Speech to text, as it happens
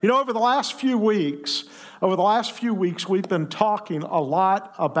You know, over the last few weeks, we've been talking a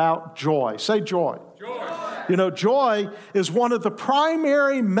lot about joy. Say joy. Joy. You know, joy is one of the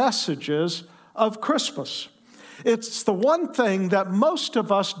primary messages of Christmas. It's the one thing that most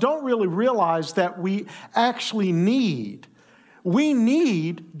of us don't really realize that we actually need. We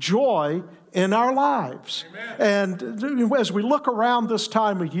need joy in our lives. Amen. And as we look around this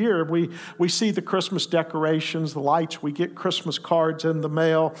time of year, we see the Christmas decorations, the lights, we get Christmas cards in the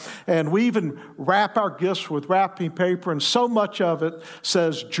mail, and we even wrap our gifts with wrapping paper, and so much of it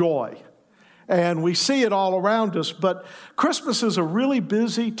says joy. And we see it all around us, but Christmas is a really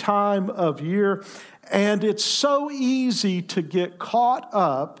busy time of year, and it's so easy to get caught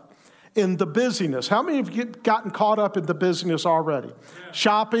up in the busyness. How many of you gotten caught up in the busyness already? Yeah.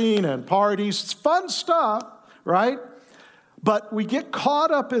 Shopping and parties, it's fun stuff, right? But we get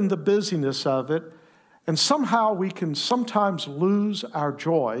caught up in the busyness of it, and somehow we can sometimes lose our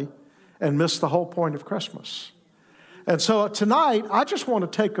joy and miss the whole point of Christmas. And so tonight, I just want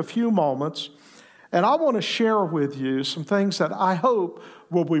to take a few moments, and I want to share with you some things that I hope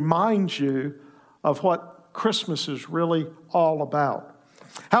will remind you of what Christmas is really all about.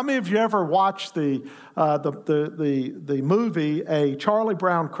 How many of you ever watched the movie A Charlie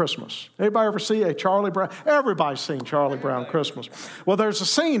Brown Christmas? Anybody ever see a Charlie Brown? Everybody's seen Charlie Brown Christmas. Well, there's a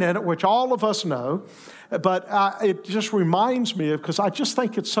scene in it which all of us know, but it just reminds me of, because I just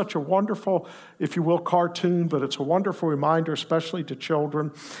think it's such a wonderful, if you will, cartoon, but it's a wonderful reminder, especially to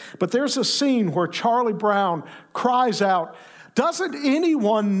children. But there's a scene where Charlie Brown cries out, "Doesn't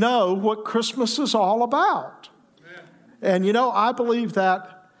anyone know what Christmas is all about?" And you know, I believe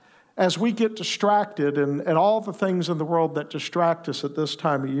that as we get distracted and all the things in the world that distract us at this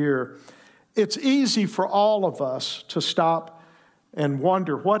time of year, it's easy for all of us to stop and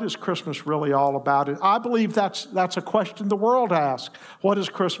wonder, what is Christmas really all about? And I believe that's a question the world asks. What is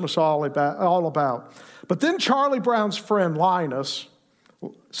Christmas all about? But then Charlie Brown's friend Linus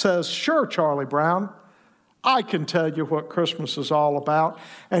says, "Sure, Charlie Brown, I can tell you what Christmas is all about."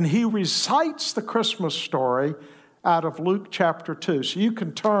 And he recites the Christmas story out of Luke chapter 2. So you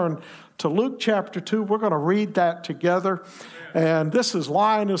can turn to Luke chapter 2. We're going to read that together. And this is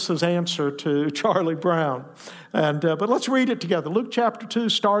Linus's answer to Charlie Brown. But let's read it together. Luke chapter 2,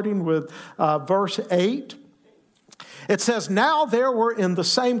 starting with verse 8. It says, "Now there were in the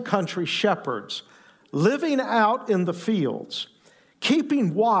same country shepherds living out in the fields,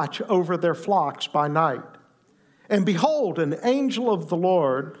 keeping watch over their flocks by night. And behold, an angel of the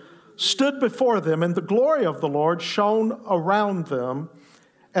Lord stood before them, and the glory of the Lord shone around them,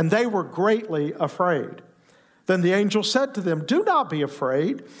 and they were greatly afraid. Then the angel said to them, 'Do not be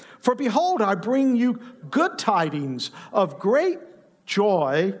afraid, for behold, I bring you good tidings of great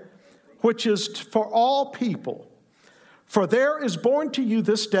joy, which is for all people. For there is born to you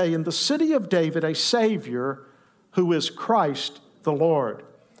this day in the city of David a Savior, who is Christ the Lord.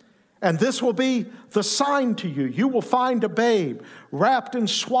 And this will be the sign to you. You will find a babe wrapped in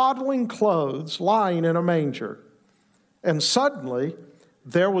swaddling clothes, lying in a manger.' And suddenly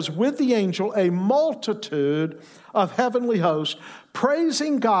there was with the angel a multitude of heavenly hosts,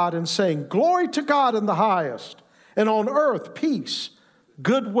 praising God and saying, 'Glory to God in the highest, and on earth peace,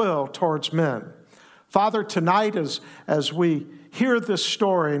 goodwill towards men.'" Father, tonight as we hear this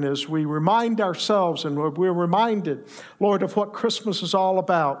story and as we remind ourselves and we're reminded, Lord, of what Christmas is all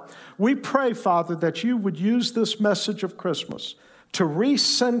about, we pray, Father, that you would use this message of Christmas to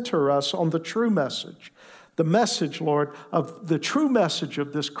recenter us on the true message, the message, Lord, of the true message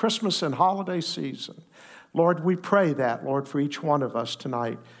of this Christmas and holiday season. Lord, we pray that, Lord, for each one of us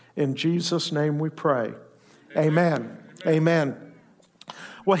tonight. In Jesus' name we pray. Amen. Amen.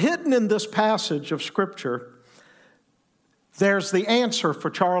 Well, hidden in this passage of Scripture, there's the answer for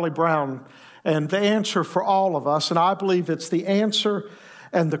Charlie Brown and the answer for all of us. And I believe it's the answer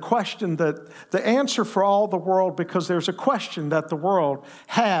and the question that the answer for all the world, because there's a question that the world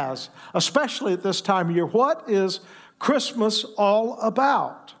has, especially at this time of year. What is Christmas all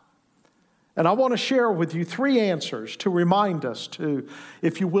about? And I want to share with you three answers to remind us to,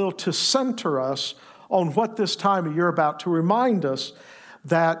 if you will, to center us on what this time of year is about, to remind us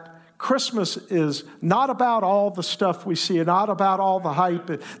that Christmas is not about all the stuff we see, not about all the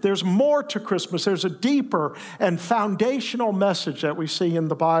hype. There's more to Christmas. There's a deeper and foundational message that we see in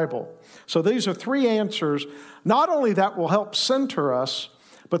the Bible. So these are three answers, not only that will help center us,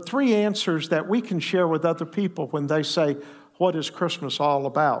 but three answers that we can share with other people when they say, "What is Christmas all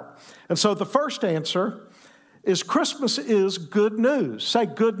about?" And so the first answer is Christmas is good news. Say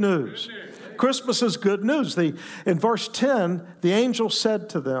good news. Good news. Christmas is good news. In verse 10, the angel said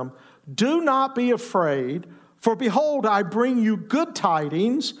to them, "Do not be afraid, For behold, I bring you good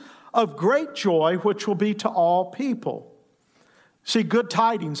tidings of great joy, which will be to all people. See, good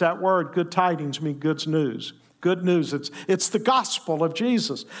tidings, that word, good tidings, means good news. Good news. It's the gospel of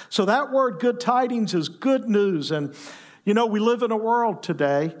Jesus. So that word, good tidings, is good news. And, you know, we live in a world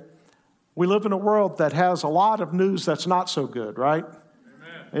today. We live in a world that has a lot of news that's not so good, right?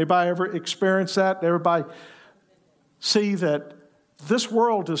 Amen. Anybody ever experience that? Everybody see that this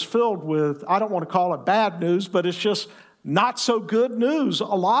world is filled with, I don't want to call it bad news, but it's just not so good news a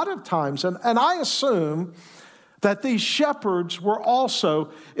lot of times. And I assume that these shepherds were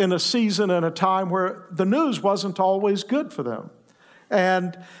also in a season and a time where the news wasn't always good for them.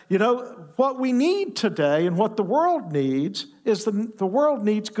 And, you know, what we need today and what the world needs is the world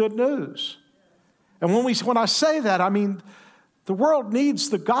needs good news. And when I say that, I mean the world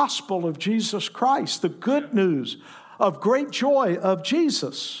needs the gospel of Jesus Christ, the good news of great joy of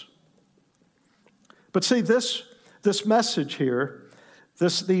Jesus. But see, this message here,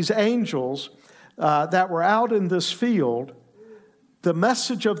 these angels that were out in this field, the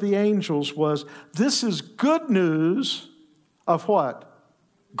message of the angels was, this is good news of what?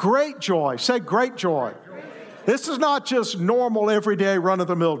 Great joy. Say great joy. This is not just normal, everyday,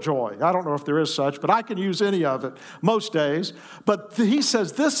 run-of-the-mill joy. I don't know if there is such, but I can use any of it most days. But he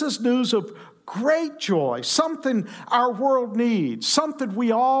says this is news of great joy, something our world needs, something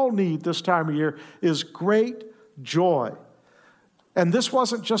we all need this time of year is great joy. And this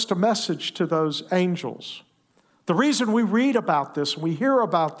wasn't just a message to those angels. The reason we read about this, we hear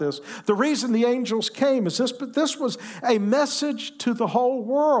about this, the reason the angels came is this, but this was a message to the whole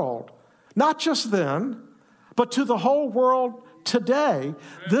world. Not just then, but to the whole world today.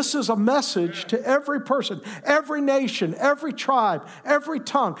 This is a message to every person, every nation, every tribe, every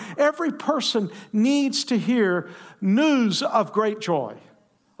tongue. Every person needs to hear news of great joy,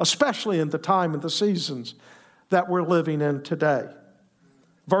 especially in the time and the seasons that we're living in today.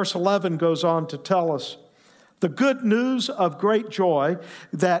 Verse 11 goes on to tell us the good news of great joy,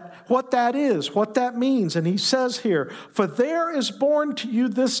 that what that is, what that means. And he says here, for there is born to you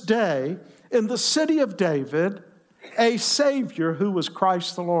this day in the city of David a Savior who is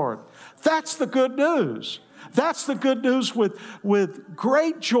Christ the Lord. That's the good news. That's the good news with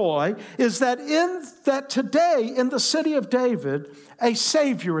great joy, is that today in the city of David, a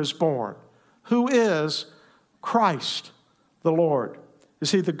Savior is born, who is Christ the Lord. You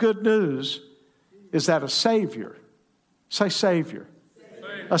see, the good news is that a Savior, say Savior,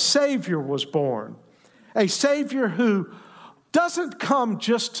 a Savior was born. A Savior who doesn't come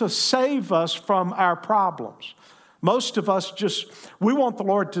just to save us from our problems. Most of us we want the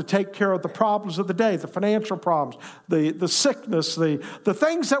Lord to take care of the problems of the day, the financial problems, the sickness, the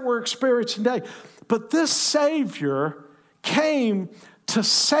things that we're experiencing today. But this Savior came to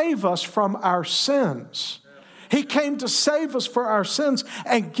save us from our sins. He came to save us for our sins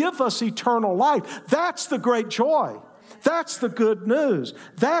and give us eternal life. That's the great joy. That's the good news.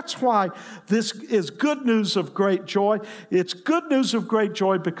 That's why this is good news of great joy. It's good news of great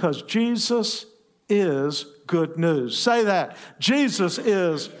joy because Jesus is good news. Say that. Jesus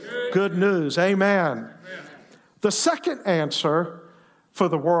is good news. Amen. The second answer for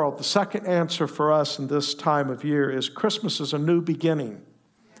the world, the second answer for us in this time of year is Christmas is a new beginning.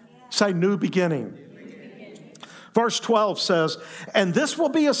 Say new beginning. Verse 12 says, and this will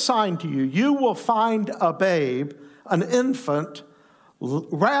be a sign to you. You will find a babe, an infant,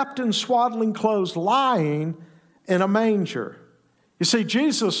 wrapped in swaddling clothes, lying in a manger. You see,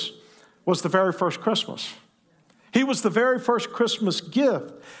 Jesus was the very first Christmas. He was the very first Christmas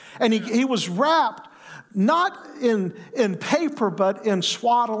gift. And he was wrapped not in paper, but in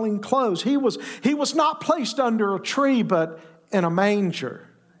swaddling clothes. He was not placed under a tree, but in a manger.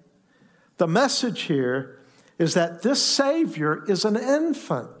 The message here is that this Savior is an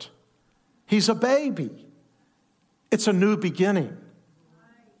infant. He's a baby. It's a new beginning.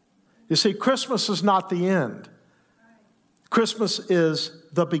 You see, Christmas is not the end. Christmas is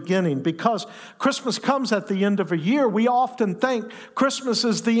the beginning. Because Christmas comes at the end of a year, we often think Christmas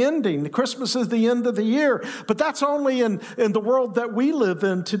is the ending. Christmas is the end of the year. But that's only in the world that we live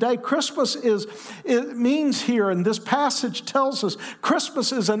in today. It means here, and this passage tells us,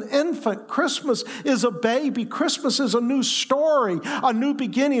 Christmas is an infant. Christmas is a baby. Christmas is a new story, a new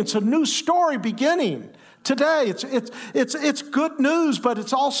beginning. It's a new story beginning today. It's good news, but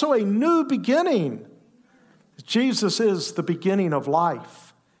it's also a new beginning. Jesus is the beginning of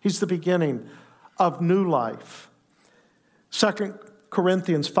life. He's the beginning of new life. 2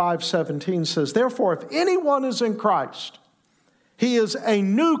 Corinthians 5:17 says, therefore, if anyone is in Christ, he is a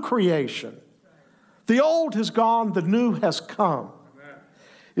new creation. The old has gone, the new has come. Amen.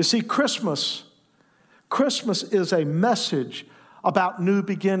 You see, Christmas Christmas is a message about new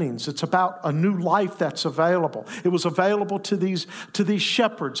beginnings. It's about a new life that's available. It was available to these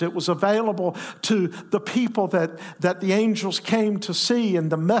shepherds. It was available to the people that the angels came to see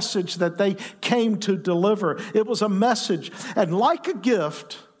and the message that they came to deliver. It was a message. And like a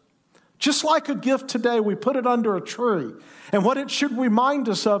gift, just like a gift today, we put it under a tree. And what it should remind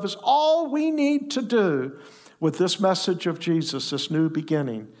us of is all we need to do with this message of Jesus, this new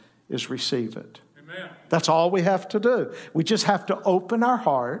beginning, is receive it. That's all we have to do. We just have to open our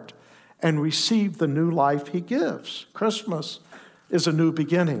heart and receive the new life he gives. Christmas is a new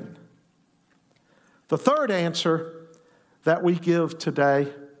beginning. The third answer that we give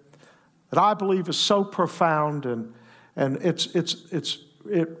today that I believe is so profound and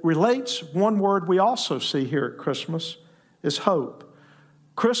it relates, one word we also see here at Christmas is hope.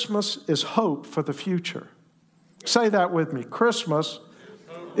 Christmas is hope for the future. Say that with me. Christmas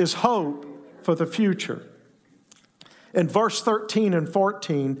is hope for the future. In verse 13 and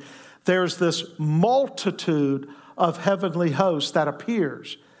 14, there's this multitude of heavenly hosts that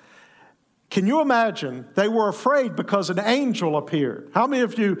appears. Can you imagine? They were afraid because an angel appeared. How many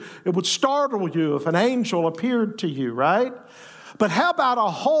of you, it would startle you if an angel appeared to you, right? But how about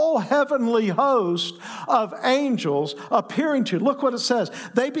a whole heavenly host of angels appearing to you? Look what it says.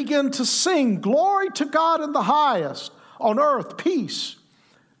 They begin to sing, "Glory to God in the highest, on earth peace,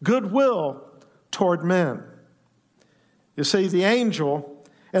 goodwill toward men." You see, the angel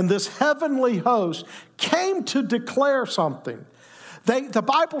and this heavenly host came to declare something. The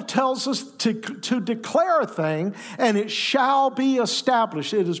Bible tells us to declare a thing, and it shall be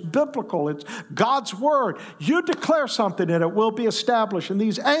established. It is biblical. It's God's word. You declare something, and it will be established. And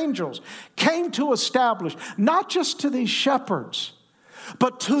these angels came to establish, not just to these shepherds,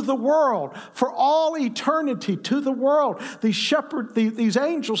 but to the world, for all eternity, to the world. These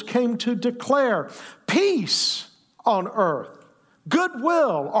angels came to declare peace on earth,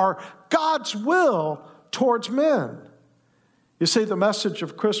 goodwill, or God's will towards men. You see, the message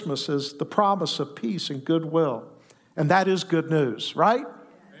of Christmas is the promise of peace and goodwill. And that is good news, right?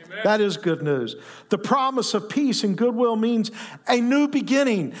 Amen. That is good news. The promise of peace and goodwill means a new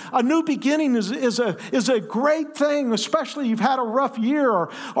beginning. A new beginning is a great thing, especially you've had a rough year,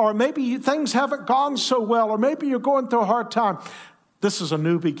 or maybe things haven't gone so well, or maybe you're going through a hard time. This is a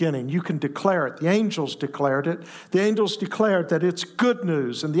new beginning. You can declare it. The angels declared it. The angels declared that it's good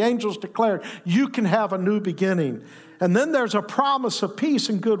news. And the angels declared you can have a new beginning. And then there's a promise of peace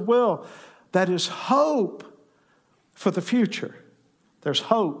and goodwill that is hope for the future. There's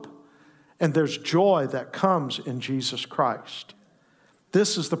hope and there's joy that comes in Jesus Christ.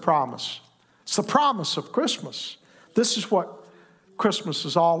 This is the promise. It's the promise of Christmas. This is what Christmas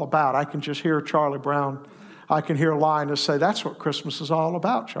is all about. I can just hear Charlie Brown. I can hear Linus say, "That's what Christmas is all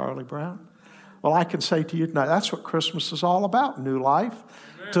about, Charlie Brown." Well, I can say to you tonight, that's what Christmas is all about, new life.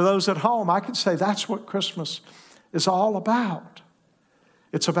 Amen. To those at home, I can say that's what Christmas is all about.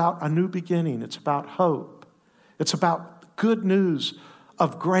 It's about a new beginning. It's about hope. It's about good news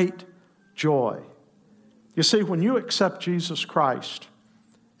of great joy. You see, when you accept Jesus Christ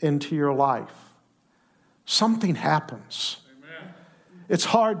into your life, something happens. Amen. It's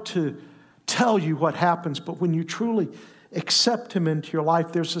hard to tell you what happens, but when you truly accept him into your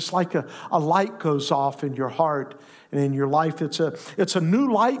life, there's this like a light goes off in your heart and in your life. It's a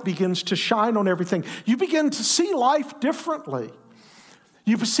new light begins to shine on everything. You begin to see life differently.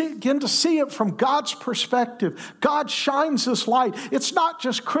 You begin to see it from God's perspective. God shines this light. It's not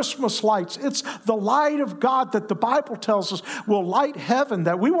just Christmas lights. It's the light of God that the Bible tells us will light heaven,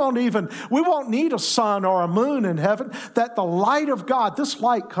 that we won't need a sun or a moon in heaven, that the light of God, this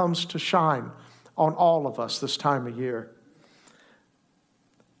light comes to shine on all of us this time of year.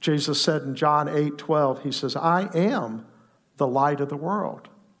 Jesus said in John 8:12, he says, "I am the light of the world.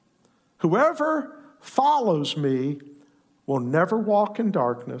 Whoever follows me will never walk in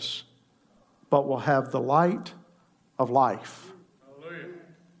darkness, but will have the light of life." Hallelujah.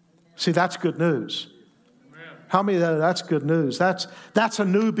 See, that's good news. Amen. How many of that's good news? That's a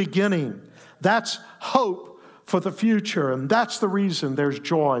new beginning. That's hope for the future. And that's the reason there's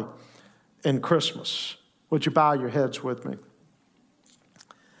joy in Christmas. Would you bow your heads with me?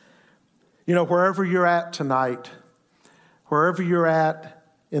 You know, wherever you're at tonight, wherever you're at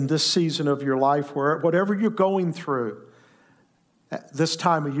in this season of your life, whatever you're going through, this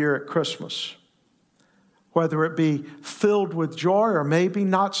time of year at Christmas, whether it be filled with joy or maybe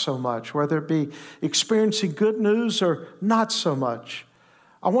not so much, whether it be experiencing good news or not so much,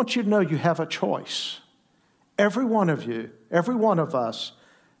 I want you to know you have a choice. Every one of you, every one of us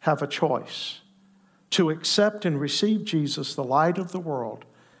have a choice to accept and receive Jesus, the light of the world,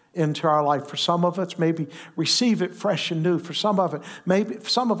 into our life. For some of us, maybe receive it fresh and new. For some of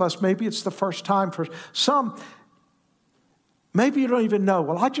us, maybe it's the first time. For some, maybe you don't even know.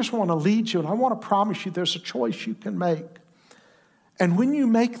 Well, I just want to lead you, and I want to promise you there's a choice you can make. And when you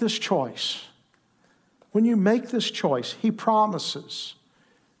make this choice, He promises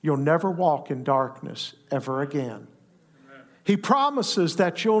you'll never walk in darkness ever again. He promises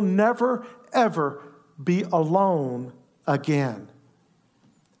that you'll never, ever be alone again.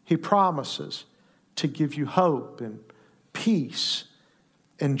 He promises to give you hope and peace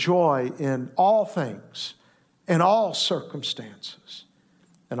and joy in all things, in all circumstances.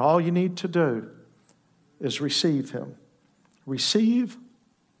 And all you need to do is receive Him. Receive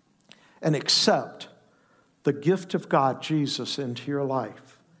and accept the gift of God, Jesus, into your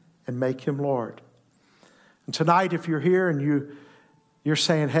life and make Him Lord. And tonight, if you're here and you're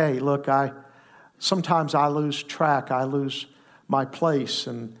saying, hey, look, sometimes I lose track, I lose my place,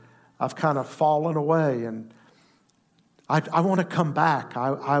 and I've kind of fallen away, and I want to come back.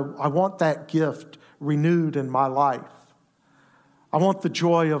 I want that gift renewed in my life. I want the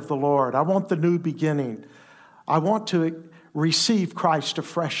joy of the Lord. I want the new beginning. I want to receive Christ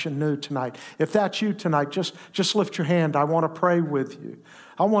afresh and new tonight. If that's you tonight, just lift your hand. I want to pray with you.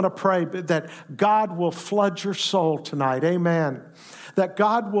 I want to pray that God will flood your soul tonight. Amen. That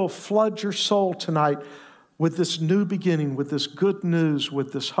God will flood your soul tonight with this new beginning, with this good news,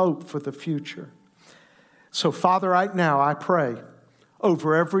 with this hope for the future. So, Father, right now I pray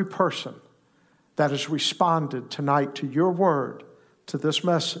over every person that has responded tonight to your word, to this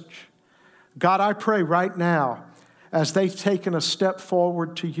message. God, I pray right now, as they've taken a step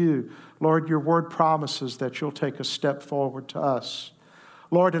forward to you, Lord, your word promises that you'll take a step forward to us.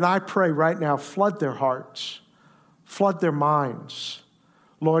 Lord, and I pray right now, flood their hearts, flood their minds,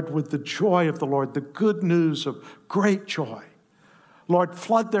 Lord, with the joy of the Lord, the good news of great joy. Lord,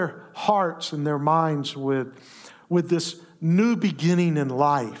 flood their hearts and their minds with this new beginning in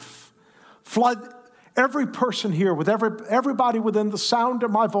life. Flood every person here, with everybody within the sound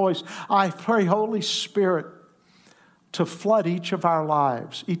of my voice. I pray, Holy Spirit, to flood each of our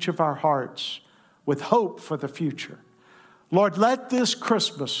lives, each of our hearts with hope for the future. Lord, let this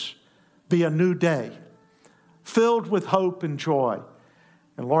Christmas be a new day filled with hope and joy.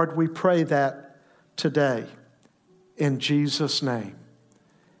 And Lord, we pray that today in Jesus' name.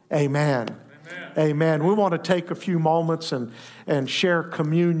 Amen. Amen. Amen. We want to take a few moments and share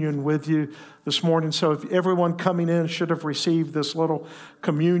communion with you this morning. So if everyone coming in should have received this little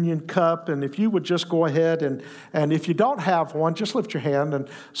communion cup, and if you would just go ahead and if you don't have one, just lift your hand and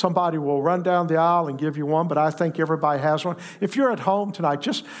somebody will run down the aisle and give you one, but I think everybody has one. If you're at home tonight,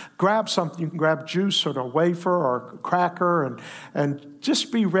 just grab something. You can grab juice or a wafer or a cracker and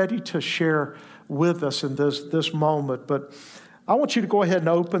just be ready to share with us in this moment. But I want you to go ahead and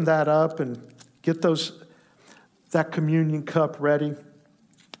open that up and get that communion cup ready.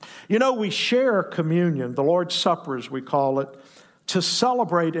 You know, we share communion, the Lord's Supper as we call it, to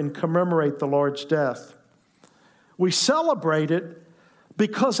celebrate and commemorate the Lord's death. We celebrate it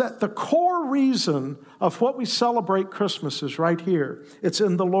because at the core reason of what we celebrate Christmas is right here. It's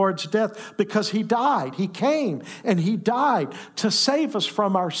in the Lord's death because He died. He came and He died to save us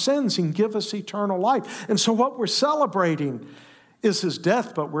from our sins and give us eternal life. And so what we're celebrating is His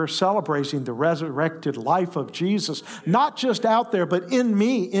death, but we're celebrating the resurrected life of Jesus, not just out there, but in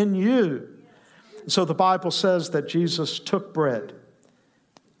me, in you. So the Bible says that Jesus took bread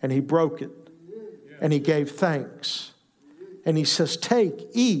and He broke it and He gave thanks. And He says, take,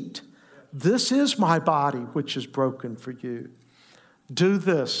 eat. This is my body, which is broken for you. Do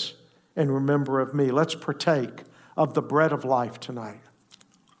this in remember of me. Let's partake of the bread of life tonight.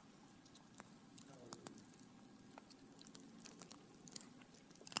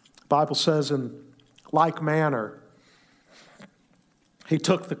 The Bible says in like manner, He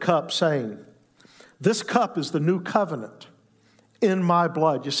took the cup saying, this cup is the new covenant in my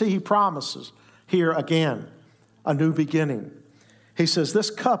blood. You see, He promises here again a new beginning. He says, this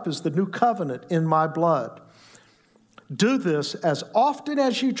cup is the new covenant in my blood. Do this as often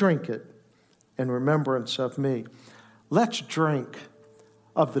as you drink it in remembrance of me. Let's drink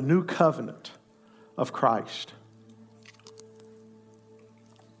of the new covenant of Christ.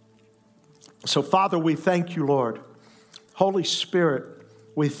 So, Father, we thank you, Lord. Holy Spirit,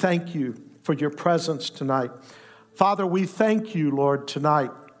 we thank you for your presence tonight. Father, we thank you, Lord,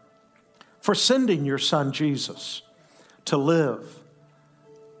 tonight for sending your Son, Jesus, to live,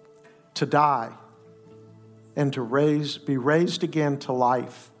 to die, and to be raised again to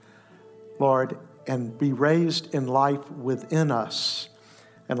life, Lord, and be raised in life within us.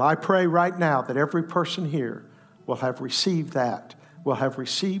 And I pray right now that every person here will have received that will have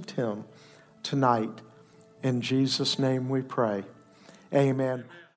received him tonight. In Jesus' name we pray. Amen.